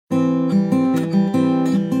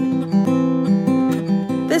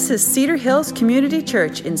This is Cedar Hills Community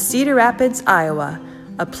Church in Cedar Rapids, Iowa,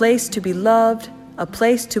 a place to be loved, a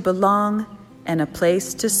place to belong, and a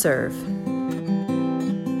place to serve.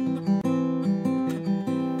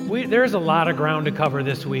 There's a lot of ground to cover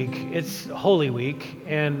this week. It's Holy Week,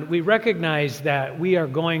 and we recognize that we are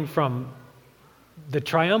going from the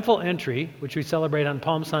triumphal entry, which we celebrate on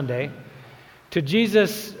Palm Sunday, to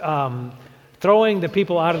Jesus throwing the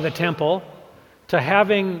people out of the temple, to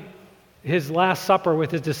having his Last Supper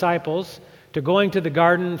with his disciples, to going to the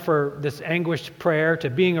garden for this anguished prayer,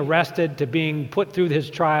 to being arrested, to being put through his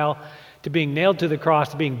trial, to being nailed to the cross,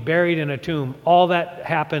 to being buried in a tomb. All that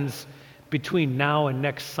happens between now and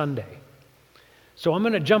next Sunday. So I'm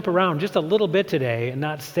going to jump around just a little bit today and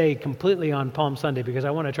not stay completely on Palm Sunday because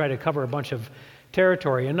I want to try to cover a bunch of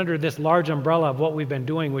territory and under this large umbrella of what we've been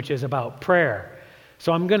doing, which is about prayer.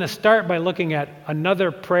 So I'm going to start by looking at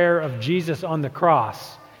another prayer of Jesus on the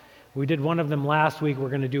cross. We did one of them last week. We're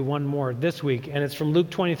going to do one more this week, and it's from Luke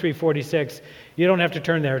 23:46. You don't have to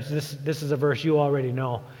turn there. This is a verse you already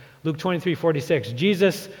know. Luke 23:46.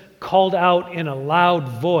 Jesus called out in a loud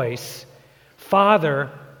voice,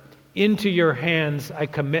 "Father, into your hands I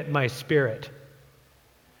commit my spirit."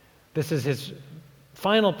 This is his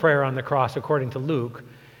final prayer on the cross, according to Luke,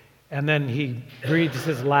 and then he breathes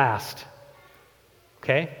his last.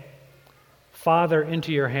 Okay? "Father,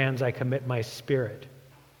 into your hands I commit my spirit."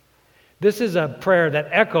 This is a prayer that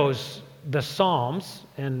echoes the Psalms,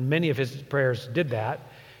 and many of his prayers did that.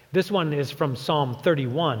 This one is from Psalm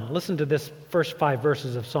 31. Listen to this first 5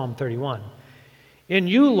 verses of Psalm 31. "In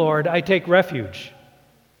you, Lord, I take refuge.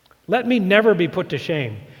 Let me never be put to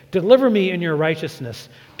shame. Deliver me in your righteousness.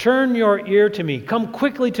 Turn your ear to me. Come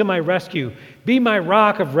quickly to my rescue. Be my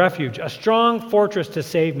rock of refuge, a strong fortress to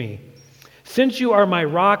save me. Since you are my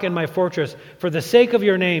rock and my fortress, for the sake of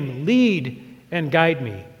your name, lead and guide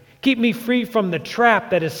me. Keep me free from the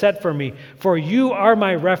trap that is set for me, for you are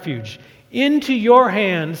my refuge. Into your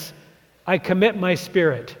hands I commit my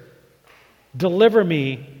spirit. Deliver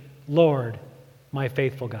me, Lord, my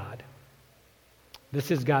faithful God."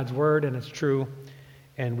 This is God's word, and it's true,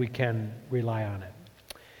 and we can rely on it.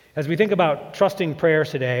 As we think about trusting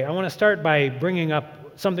prayers today, I want to start by bringing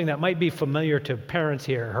up something that might be familiar to parents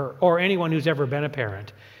here, or anyone who's ever been a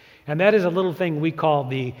parent, and that is a little thing we call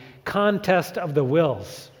the contest of the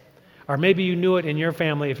wills. Or maybe you knew it in your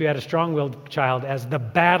family, if you had a strong-willed child, as the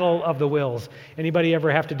battle of the wills. Anybody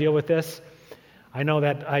ever have to deal with this? I know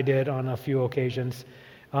that I did on a few occasions.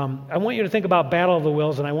 I want you to think about Battle of the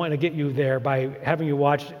Wills, and I want to get you there by having you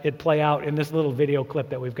watch it play out in this little video clip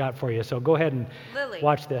that we've got for you. So go ahead and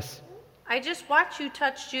watch this. I just watched you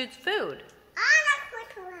touch Jude's food.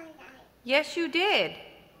 Yes, you did.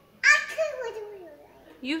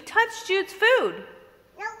 You touched Jude's food.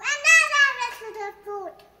 No, I'm not touching the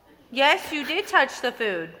food. Yes, you did touch the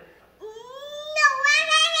food. No, I'm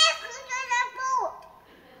not touching the food.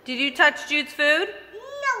 Did you touch Jude's food?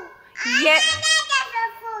 No, I'm Yes. not touching the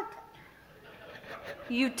food.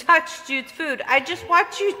 You touched Jude's food. I just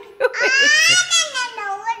watched you do it. No,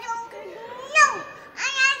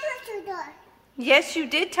 I'm not touching the. Yes, you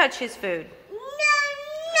did touch his food. No,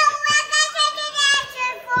 I'm not touching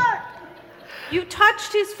the food. You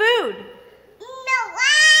touched his food. No,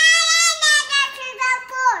 I'm not touching the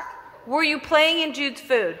food. Were you playing in Jude's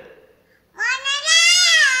food? I'm not touching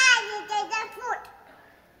the food.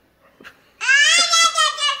 I'm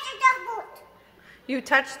not touching the food. You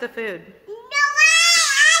touched the food. No, I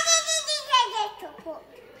didn't touch the food.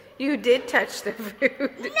 You did touch the food. No,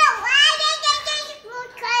 I didn't touch the food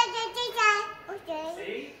because it is okay.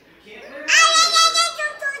 See? You can't I didn't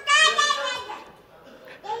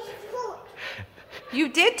touch the food. You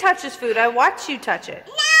did touch his food. I watched you touch it.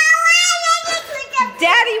 No, I didn't touch the food.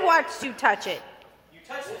 Daddy watched you touch it. You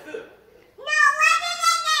touched the food. No, I didn't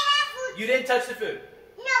touch the food. You didn't touch the food.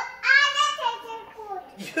 No, I didn't touch the food.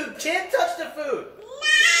 You did touch the food. No,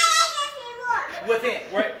 I didn't touch the food. With hand.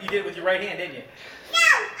 Right, you did it with your right hand, didn't you? No,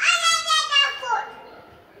 I didn't touch the food.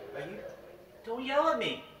 Are you? Don't yell at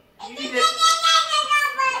me. You I need didn't to touch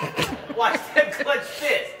the food. watch that clenched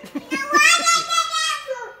fist. No, I didn't touch the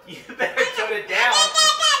food. You better tone it down. I didn't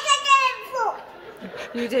touch the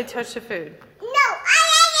food. You did touch the food. No, I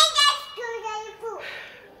didn't touch the food.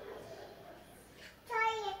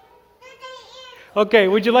 Sorry. Okay,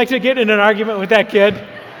 would you like to get in an argument with that kid?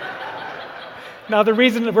 Now, the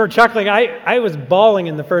reason that we're chuckling, I was bawling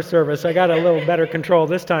in the first service. I got a little better control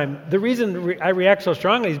this time. The reason I react so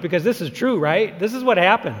strongly is because this is true, right? This is what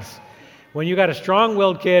happens. When you got a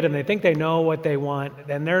strong-willed kid and they think they know what they want,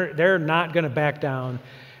 then they're not going to back down.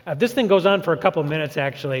 This thing goes on for a couple minutes,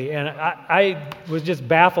 actually, and I was just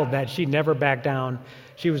baffled that she never backed down.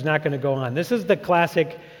 She was not going to go on. This is the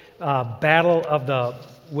classic battle of the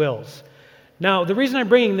wills. Now, the reason I'm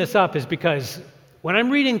bringing this up is because when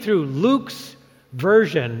I'm reading through Luke's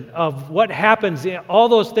version of what happens in all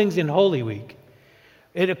those things in Holy Week,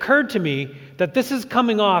 it occurred to me that this is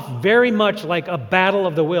coming off very much like a battle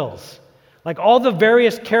of the wills. Like all the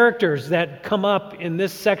various characters that come up in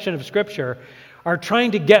this section of Scripture are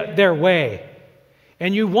trying to get their way.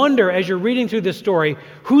 And you wonder, as you're reading through this story,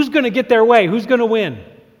 who's going to get their way? Who's going to win,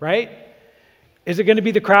 right? Is it going to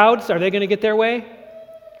be the crowds? Are they going to get their way?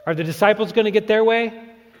 Are the disciples going to get their way?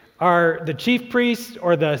 Are the chief priests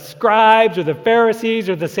or the scribes or the Pharisees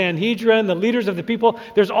or the Sanhedrin, the leaders of the people?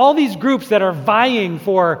 There's all these groups that are vying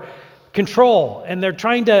for control, and they're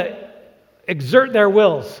trying to exert their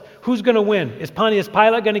wills. Who's going to win? Is Pontius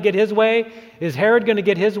Pilate going to get his way? Is Herod going to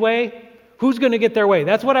get his way? Who's going to get their way?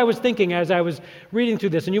 That's what I was thinking as I was reading through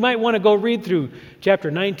this. And you might want to go read through chapter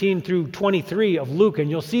 19 through 23 of Luke, and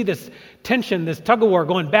you'll see this tension, this tug-of-war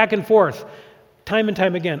going back and forth time and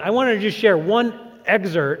time again. I wanted to just share one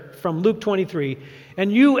excerpt from Luke 23,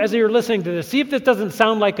 and you, as you're listening to this, see if this doesn't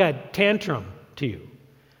sound like a tantrum to you,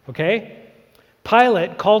 okay?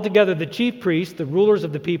 Pilate called together the chief priests, the rulers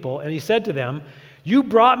of the people, and he said to them, "You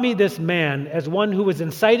brought me this man as one who was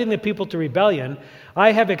inciting the people to rebellion.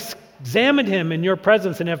 I have examined him in your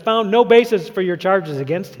presence and have found no basis for your charges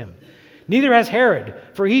against him. Neither has Herod,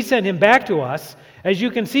 for he sent him back to us. As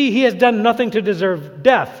you can see, he has done nothing to deserve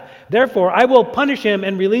death. Therefore, I will punish him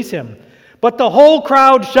and release him." But the whole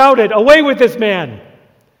crowd shouted, "Away with this man!"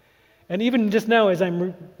 And even just now, as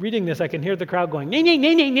I'm reading this, I can hear the crowd going, "Nay, nay,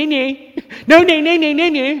 nay, nay, nay, nay. No, nay, nay, nay, nay,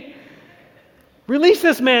 nay. Release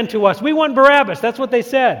this man to us. We want Barabbas." That's what they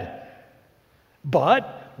said.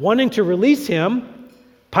 But, wanting to release him,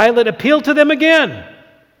 Pilate appealed to them again.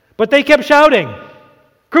 But they kept shouting,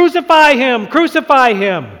 "Crucify him! Crucify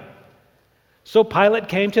him!" So Pilate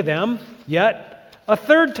came to them yet a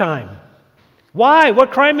third time. "Why?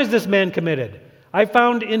 What crime has this man committed? I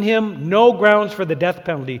found in him no grounds for the death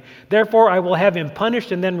penalty. Therefore, I will have him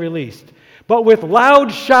punished and then released." But with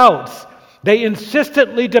loud shouts, they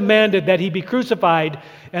insistently demanded that he be crucified,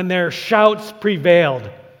 and their shouts prevailed.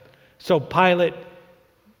 So Pilate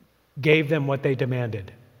gave them what they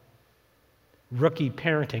demanded. Rookie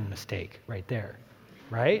parenting mistake right there,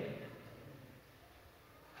 right?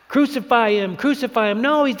 "Crucify him, crucify him.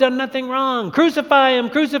 No, he's done nothing wrong. Crucify him,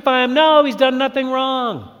 crucify him. No, he's done nothing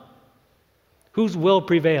wrong." Whose will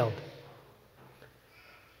prevailed?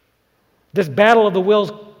 This battle of the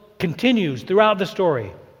wills continues throughout the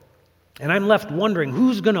story. And I'm left wondering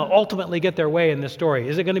who's going to ultimately get their way in this story.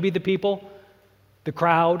 Is it going to be the people, the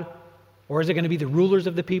crowd, or is it going to be the rulers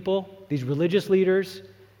of the people, these religious leaders?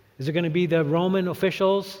 Is it going to be the Roman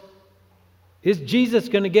officials? Is Jesus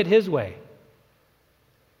going to get his way?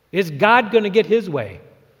 Is God going to get his way?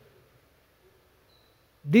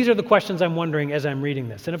 These are the questions I'm wondering as I'm reading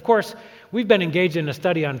this. And of course, we've been engaged in a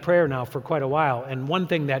study on prayer now for quite a while, and one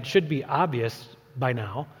thing that should be obvious by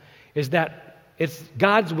now is that it's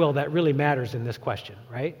God's will that really matters in this question,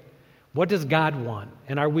 right? What does God want?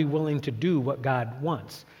 And are we willing to do what God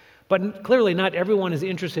wants? But clearly not everyone is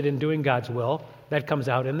interested in doing God's will. That comes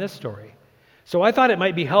out in this story. So I thought it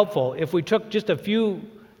might be helpful if we took just a few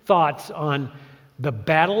thoughts on the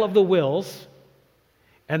battle of the wills,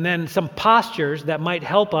 and then some postures that might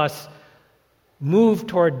help us move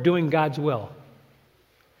toward doing God's will.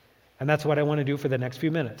 And that's what I want to do for the next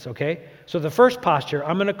few minutes, okay? So the first posture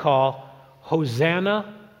I'm going to call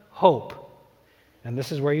Hosanna Hope. And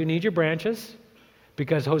this is where you need your branches,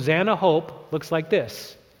 because Hosanna Hope looks like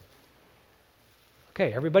this.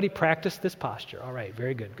 Okay, everybody practice this posture. All right,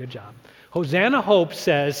 very good. Good job. Hosanna Hope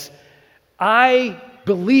says, I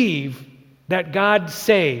believe that God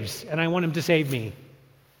saves, and I want him to save me.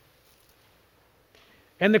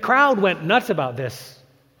 And the crowd went nuts about this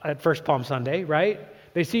at First Palm Sunday, right?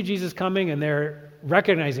 They see Jesus coming and they're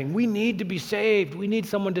recognizing, we need to be saved. We need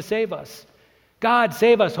someone to save us. God,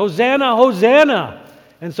 save us. Hosanna, Hosanna.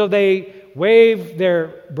 And so they wave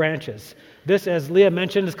their branches. This, as Leah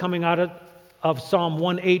mentioned, is coming out of Psalm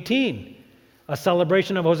 118, a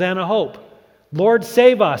celebration of Hosanna Hope. Lord,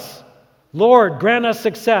 save us. Lord, grant us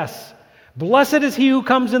success. Blessed is he who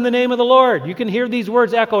comes in the name of the Lord. You can hear these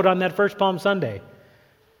words echoed on that First Palm Sunday.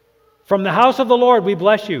 From the house of the Lord we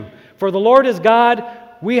bless you. For the Lord is God.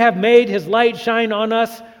 We have made his light shine on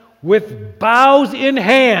us. With boughs in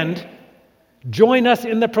hand, join us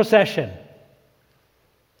in the procession.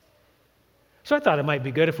 So I thought it might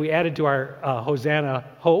be good if we added to our Hosanna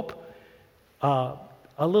Hope a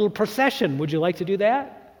little procession. Would you like to do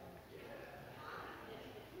that?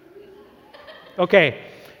 Okay.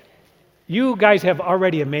 You guys have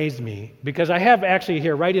already amazed me, because I have actually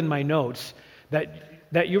here right in my notes that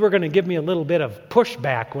that you were going to give me a little bit of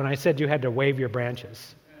pushback when I said you had to wave your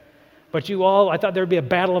branches. But you all, I thought there would be a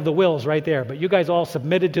battle of the wills right there, but you guys all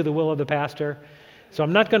submitted to the will of the pastor. So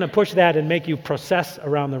I'm not going to push that and make you process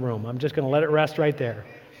around the room. I'm just going to let it rest right there.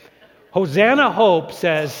 Hosanna Hope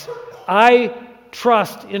says, I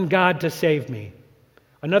trust in God to save me.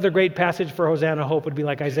 Another great passage for Hosanna Hope would be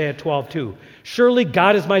like Isaiah 12:2. Surely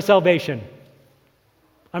God is my salvation.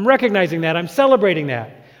 I'm recognizing that. I'm celebrating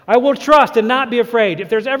that. I will trust and not be afraid. If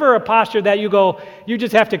there's ever a posture that you go, you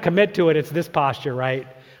just have to commit to it, it's this posture, right?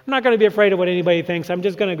 I'm not going to be afraid of what anybody thinks. I'm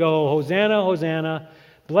just going to go, Hosanna, Hosanna.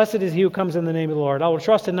 Blessed is he who comes in the name of the Lord. I will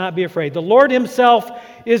trust and not be afraid. The Lord himself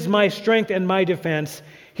is my strength and my defense.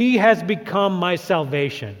 He has become my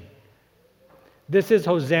salvation. This is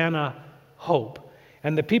Hosanna Hope.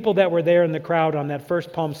 And the people that were there in the crowd on that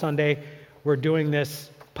first Palm Sunday were doing this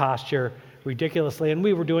posture ridiculously, and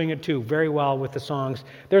we were doing it too very well with the songs.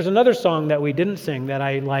 There's another song that we didn't sing that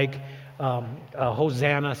I like, a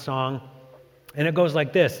Hosanna song, and it goes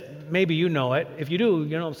like this. Maybe you know it. If you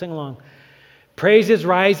do, sing along. Praise is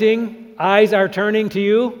rising, eyes are turning to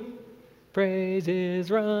you. Praise is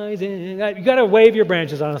rising. You got to wave your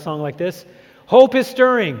branches on a song like this. Hope is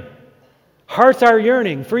stirring. Hearts are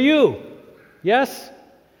yearning for you. Yes?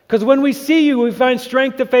 Because when we see you, we find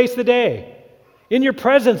strength to face the day. In your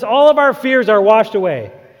presence, all of our fears are washed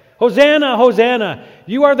away. Hosanna, Hosanna.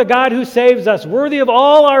 You are the God who saves us, worthy of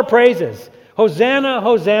all our praises. Hosanna,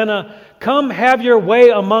 Hosanna. Come have your way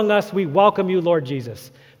among us. We welcome you, Lord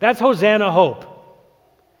Jesus. That's Hosanna Hope.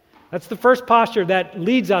 That's the first posture that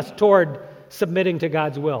leads us toward submitting to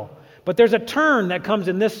God's will. But there's a turn that comes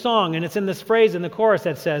in this song, and it's in this phrase in the chorus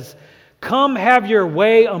that says, come have your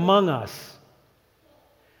way among us.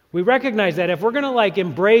 We recognize that if we're going to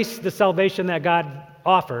embrace the salvation that God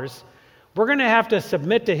offers, we're going to have to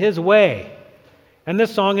submit to his way. And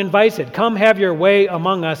this song invites it. Come have your way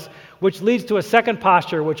among us, which leads to a second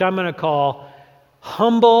posture, which I'm going to call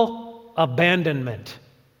humble abandonment.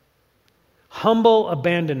 Humble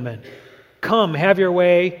abandonment. Come, have your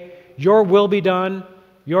way. Your will be done.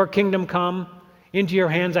 Your kingdom come. Into your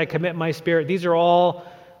hands I commit my spirit. These are all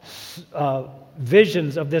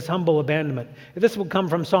visions of this humble abandonment. This will come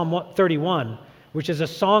from Psalm 31, which is a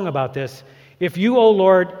song about this. If you, O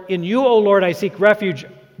Lord, in you, O Lord, I seek refuge.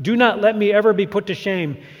 Do not let me ever be put to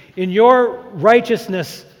shame. In your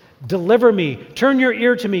righteousness, deliver me. Turn your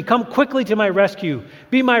ear to me. Come quickly to my rescue.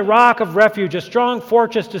 Be my rock of refuge, a strong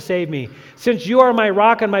fortress to save me. Since you are my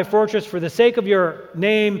rock and my fortress, for the sake of your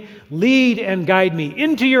name, lead and guide me.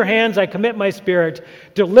 Into your hands I commit my spirit.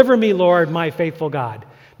 Deliver me, Lord, my faithful God.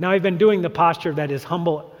 Now, I've been doing the posture that is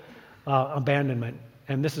humble abandonment,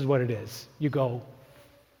 and this is what it is. You go,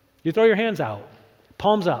 you throw your hands out,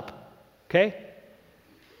 palms up, okay?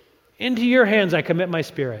 Into your hands I commit my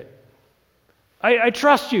spirit. I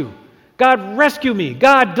trust you. God, rescue me.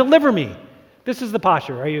 God, deliver me. This is the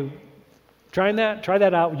posture. Are you trying that? Try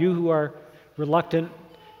that out. You who are reluctant,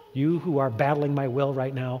 you who are battling my will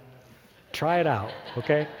right now, try it out,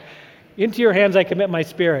 okay? Into your hands I commit my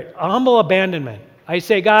spirit. A humble abandonment. I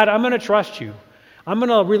say, God, I'm going to trust you. I'm going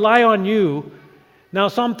to rely on you. Now,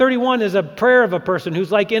 Psalm 31 is a prayer of a person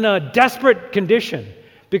who's in a desperate condition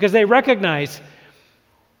because they recognize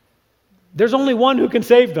there's only one who can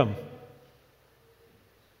save them.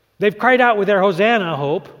 They've cried out with their Hosanna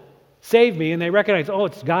hope, save me, and they recognize,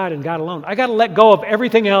 it's God and God alone. I got to let go of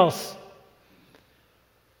everything else.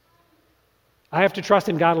 I have to trust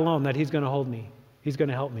in God alone that he's going to hold me. He's going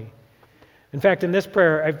to help me. In fact, in this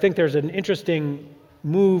prayer, I think there's an interesting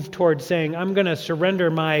move towards saying, I'm going to surrender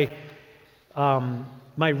my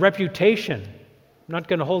reputation. I'm not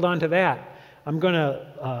going to hold on to that. I'm going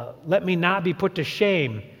to let me not be put to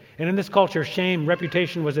shame. And in this culture, shame,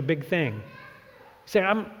 reputation was a big thing. Say,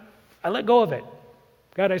 I let go of it.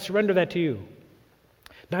 God, I surrender that to you.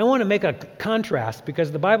 Now, I want to make a contrast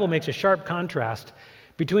because the Bible makes a sharp contrast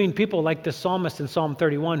between people like the psalmist in Psalm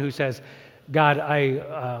 31 who says, God,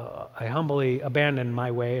 I humbly abandon my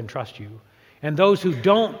way and trust you. And those who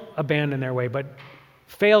don't abandon their way but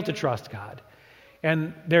fail to trust God.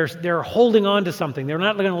 And they're holding on to something. They're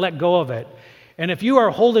not going to let go of it. And if you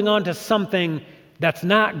are holding on to something that's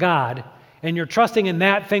not God and you're trusting in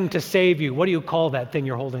that thing to save you, what do you call that thing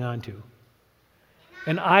you're holding on to?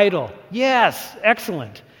 An idol. Yes,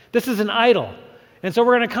 excellent. This is an idol. And so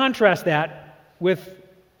we're going to contrast that with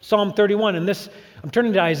Psalm 31. And this, I'm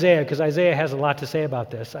turning to Isaiah because Isaiah has a lot to say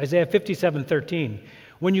about this. Isaiah 57:13.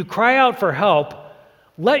 When you cry out for help,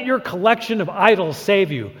 let your collection of idols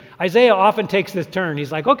save you. Isaiah often takes this turn.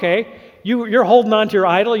 He's like, okay, you're holding on to your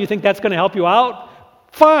idol. You think that's going to help you out?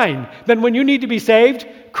 Fine. Then when you need to be saved,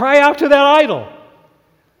 cry out to that idol.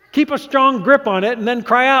 Keep a strong grip on it and then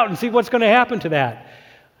cry out and see what's going to happen to that.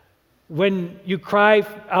 When you cry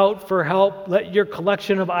out for help, let your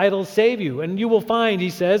collection of idols save you. And you will find, he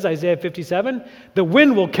says, Isaiah 57, the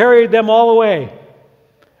wind will carry them all away.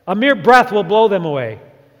 A mere breath will blow them away.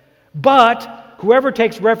 But whoever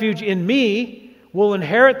takes refuge in me will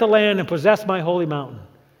inherit the land and possess my holy mountain.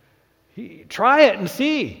 Try it and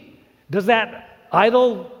see. Does that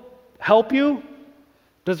idol help you?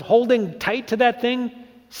 Does holding tight to that thing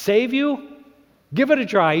save you? Give it a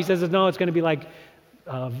try. He says, no, it's going to be like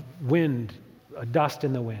wind, a dust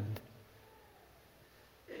in the wind.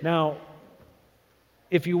 Now,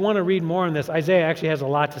 if you want to read more on this, Isaiah actually has a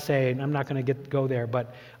lot to say, and I'm not going to go there,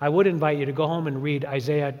 but I would invite you to go home and read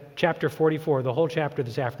Isaiah chapter 44, the whole chapter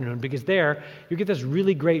this afternoon, because there you get this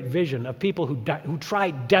really great vision of people who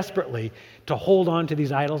tried desperately to hold on to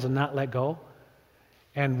these idols and not let go,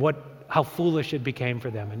 and how foolish it became for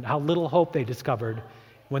them, and how little hope they discovered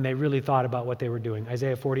when they really thought about what they were doing.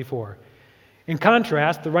 Isaiah 44. In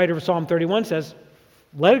contrast, the writer of Psalm 31 says,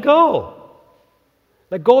 let it go.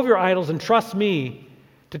 Let go of your idols and trust me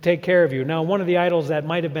to take care of you. Now, one of the idols that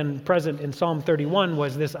might have been present in Psalm 31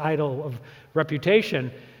 was this idol of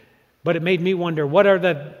reputation, but it made me wonder, what are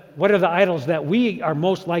the idols that we are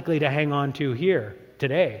most likely to hang on to here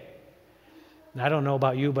today? And I don't know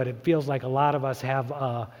about you, but it feels like a lot of us have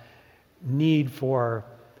a need for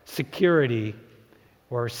security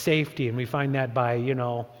or safety, and we find that by,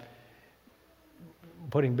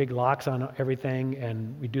 putting big locks on everything,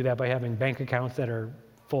 and we do that by having bank accounts that are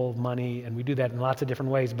full of money, and we do that in lots of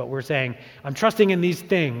different ways, but we're saying, I'm trusting in these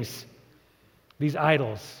things, these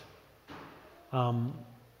idols. The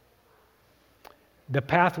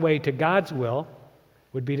pathway to God's will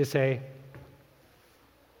would be to say,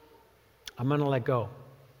 I'm going to let go.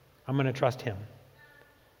 I'm going to trust Him.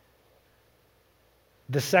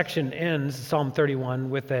 The section ends, Psalm 31,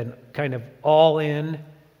 with a kind of all-in,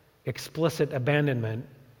 explicit abandonment.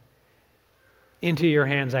 Into your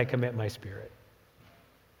hands I commit my spirit.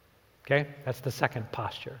 Okay? That's the second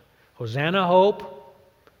posture. Hosanna, hope,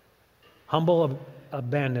 humble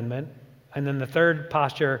abandonment. And then the third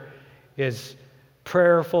posture is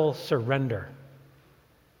prayerful surrender.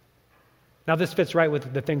 Now, this fits right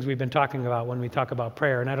with the things we've been talking about when we talk about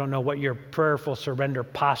prayer. And I don't know what your prayerful surrender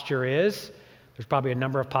posture is. There's probably a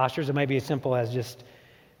number of postures. It might be as simple as just,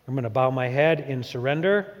 I'm going to bow my head in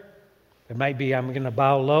surrender. It might be, I'm going to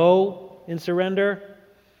bow low in surrender.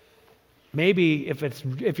 Maybe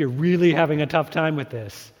if you're really having a tough time with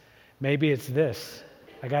this, maybe it's this.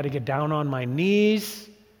 I got to get down on my knees,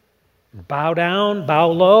 bow down, bow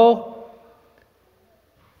low.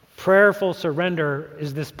 Prayerful surrender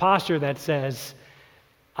is this posture that says,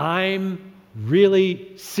 I'm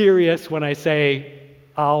really serious when I say,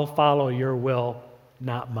 I'll follow your will,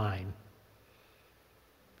 not mine.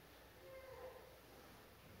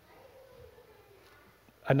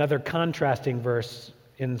 Another contrasting verse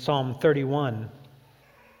in Psalm 31.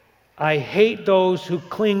 I hate those who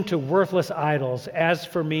cling to worthless idols. As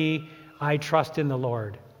for me, I trust in the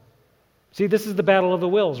Lord. See, this is the battle of the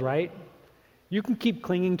wills, right? You can keep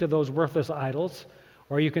clinging to those worthless idols,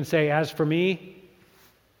 or you can say, as for me,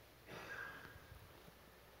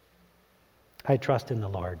 I trust in the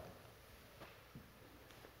Lord.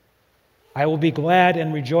 I will be glad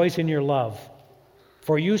and rejoice in your love,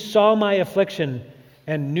 for you saw my affliction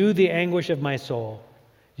and knew the anguish of my soul.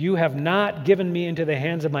 You have not given me into the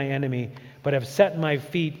hands of my enemy, but have set my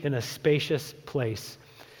feet in a spacious place.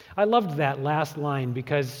 I loved that last line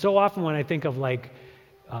because so often when I think of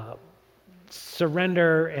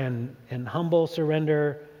surrender and humble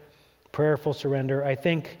surrender, prayerful surrender, I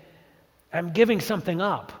think I'm giving something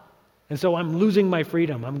up. And so I'm losing my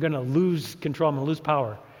freedom. I'm going to lose control. I'm going to lose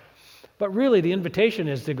power. But really the invitation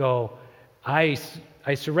is to go, I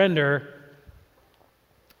surrender,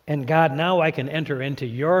 and God, now I can enter into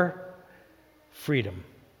your freedom.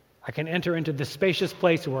 I can enter into the spacious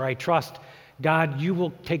place where I trust, God, you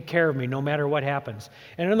will take care of me no matter what happens.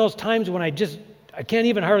 And in those times when I can't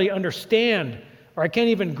even hardly understand, or I can't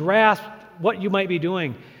even grasp what you might be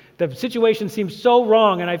doing, the situation seems so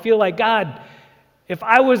wrong, and I feel like, God, if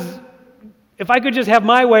I could just have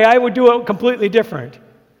my way, I would do it completely different.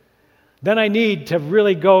 Then I need to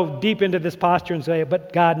really go deep into this posture and say,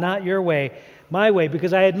 but God, not your way, my way,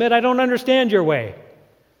 because I admit I don't understand your way.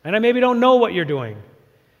 And I maybe don't know what you're doing.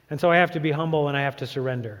 And so I have to be humble and I have to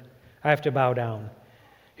surrender. I have to bow down.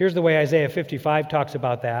 Here's the way Isaiah 55 talks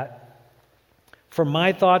about that. For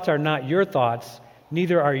my thoughts are not your thoughts,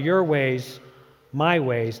 neither are your ways my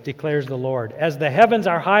ways, declares the Lord. As the heavens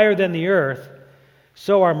are higher than the earth,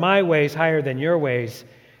 so are my ways higher than your ways,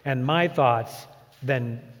 and my thoughts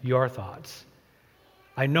than your thoughts.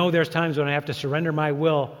 I know there's times when I have to surrender my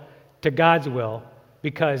will to God's will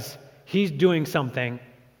because He's doing something.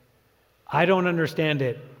 I don't understand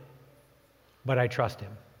it, but I trust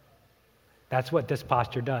Him. That's what this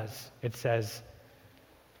posture does. It says,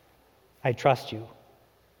 I trust you.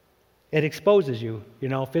 It exposes you,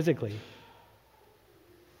 physically.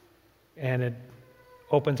 And it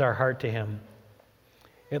opens our heart to Him.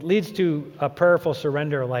 It leads to a prayerful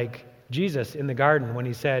surrender like Jesus in the garden when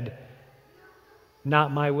He said,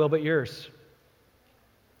 not my will but yours.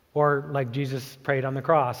 Or like Jesus prayed on the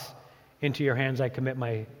cross, into your hands I commit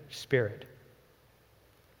my spirit.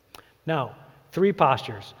 Now, 3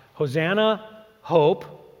 postures. Hosanna, hope,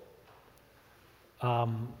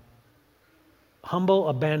 humble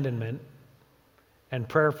abandonment, and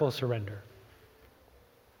prayerful surrender.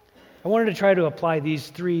 I wanted to try to apply these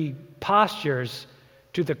 3 postures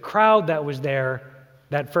to the crowd that was there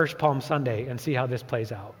that first Palm Sunday and see how this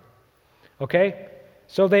plays out. Okay?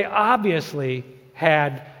 So they obviously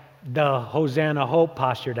had the Hosanna hope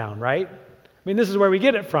posture down, right? I mean, this is where we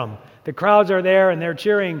get it from. The crowds are there and they're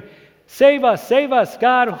cheering, save us,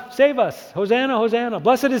 God, save us. Hosanna, Hosanna.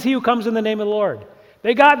 Blessed is he who comes in the name of the Lord.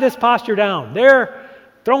 They got this posture down. They're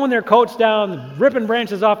throwing their coats down, ripping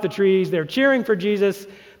branches off the trees. They're cheering for Jesus.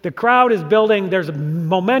 The crowd is building. There's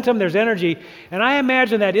momentum. There's energy. And I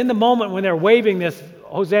imagine that in the moment when they're waving this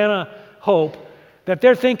Hosanna hope, that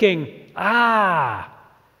they're thinking,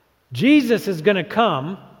 Jesus is going to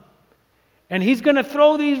come and he's going to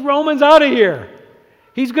throw these Romans out of here.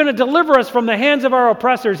 He's going to deliver us from the hands of our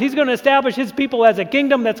oppressors. He's going to establish his people as a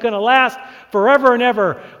kingdom that's going to last forever and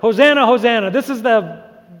ever. Hosanna, Hosanna. This is the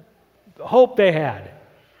hope they had.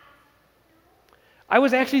 I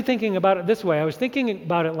was actually thinking about it this way. I was thinking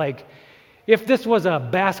about it like if this was a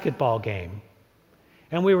basketball game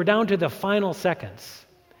and we were down to the final seconds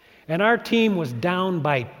and our team was down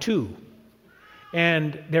by 2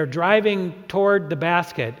 and they're driving toward the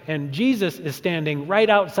basket and Jesus is standing right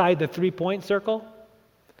outside the 3-point circle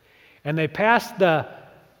and they pass the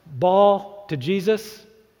ball to Jesus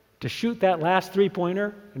to shoot that last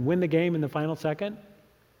 3-pointer and win the game in the final second.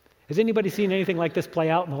 Has anybody seen anything like this play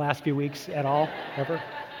out in the last few weeks at all, ever?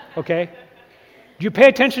 Okay. Do you pay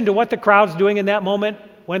attention to what the crowd's doing in that moment?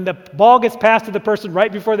 When the ball gets passed to the person right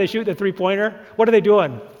before they shoot the 3-pointer, what are they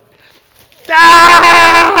doing?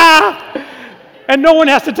 And no one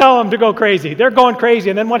has to tell them to go crazy. They're going crazy.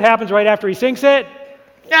 And then what happens right after he sinks it?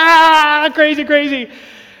 Crazy, crazy.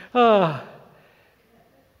 What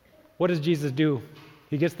does Jesus do?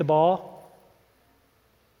 He gets the ball.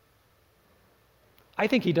 I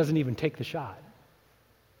think he doesn't even take the shot.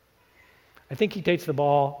 I think he takes the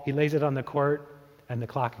ball, he lays it on the court, and the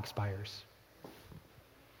clock expires.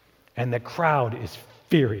 And the crowd is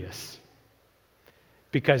furious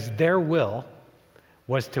because their will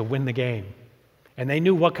was to win the game. And they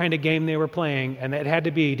knew what kind of game they were playing, and it had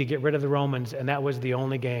to be to get rid of the Romans, and that was the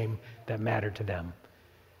only game that mattered to them.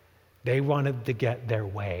 They wanted to get their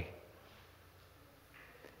way.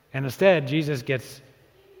 And instead, Jesus gets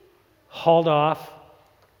hauled off,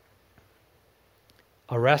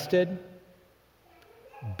 arrested,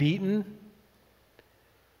 beaten,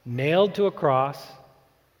 nailed to a cross,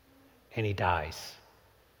 and he dies.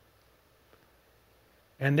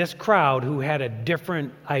 And this crowd, who had a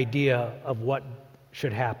different idea of what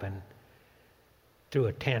should happen, threw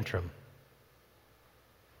a tantrum.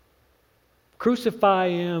 Crucify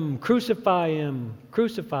him, crucify him,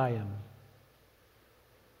 crucify him.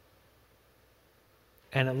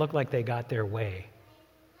 And it looked like they got their way.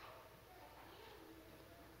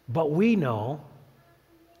 But we know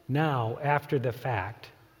now, after the fact,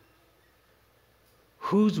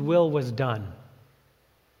 whose will was done?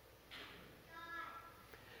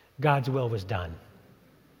 God's will was done.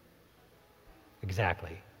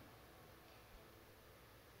 Exactly.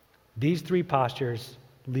 These 3 postures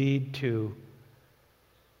lead to,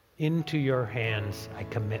 into your hands I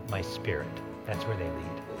commit my spirit. That's where they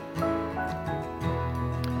lead.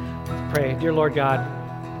 Let's pray. Dear Lord God,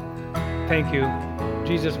 thank you.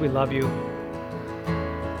 Jesus, we love you.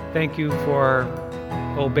 Thank you for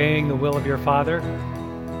obeying the will of your Father.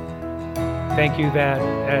 Thank you that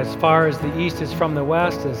as far as the east is from the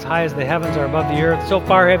west, as high as the heavens are above the earth, so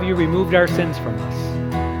far have you removed our sins from us.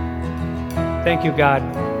 Thank you, God.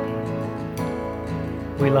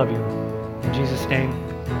 We love you. In Jesus' name,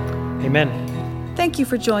 amen. Thank you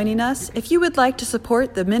for joining us. If you would like to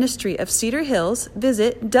support the ministry of Cedar Hills,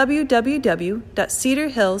 visit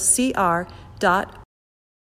www.cedarhillscr.org.